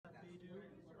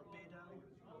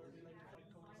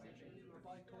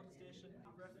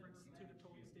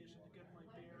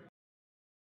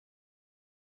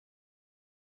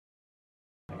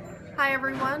Hi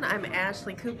everyone, I'm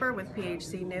Ashley Cooper with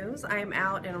PHC News. I am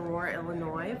out in Aurora,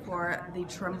 Illinois for the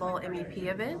Trimble MEP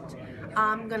event.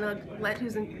 I'm going to let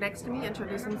who's next to me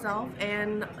introduce himself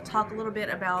and talk a little bit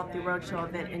about the roadshow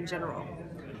event in general.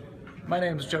 My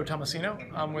name is Joe Tomasino.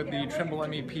 I'm with the Trimble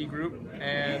MEP group,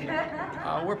 and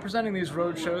we're presenting these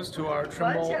road shows to our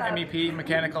Trimble MEP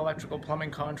mechanical, electrical,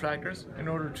 plumbing contractors in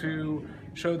order to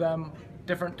show them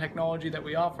different technology that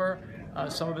we offer.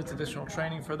 Some of it's additional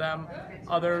training for them.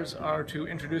 Others are to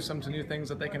introduce them to new things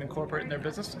that they can incorporate in their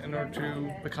business in order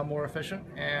to become more efficient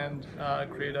and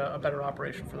create a better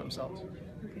operation for themselves.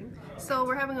 Okay. So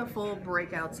we're having a full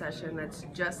breakout session that's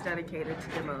just dedicated to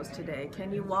demos today.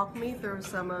 Can you walk me through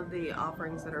some of the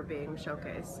offerings that are being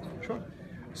showcased? Sure.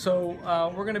 So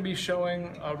we're going to be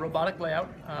showing a robotic layout.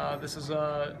 This is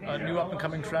a new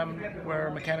up-and-coming trend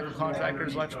where mechanical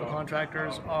contractors, electrical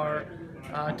contractors are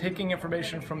taking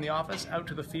information from the office out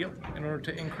to the field in order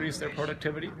to increase their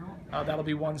productivity. That'll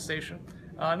be one station.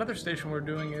 Another station we're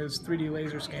doing is 3D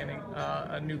laser scanning,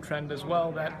 a new trend as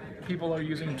well that people are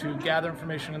using to gather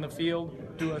information in the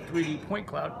field, do a 3D point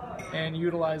cloud, and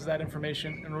utilize that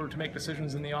information in order to make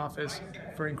decisions in the office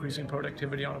for increasing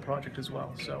productivity on a project as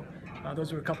well. So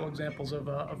those are a couple examples of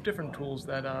different tools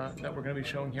that we're going to be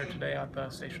showing here today at the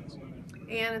stations.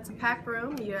 And it's a packed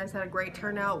room. You guys had a great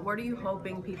turnout. What are you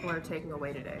hoping people are taking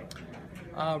away today?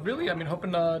 Really,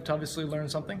 hoping to obviously learn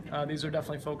something. These are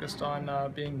definitely focused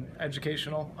on being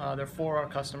educational. They're for our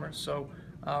customers, so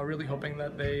really hoping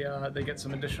that they get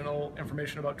some additional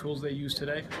information about tools they use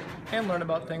today and learn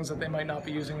about things that they might not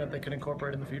be using that they could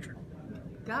incorporate in the future.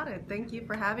 Got it. Thank you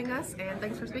for having us, and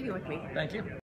thanks for speaking with me. Thank you.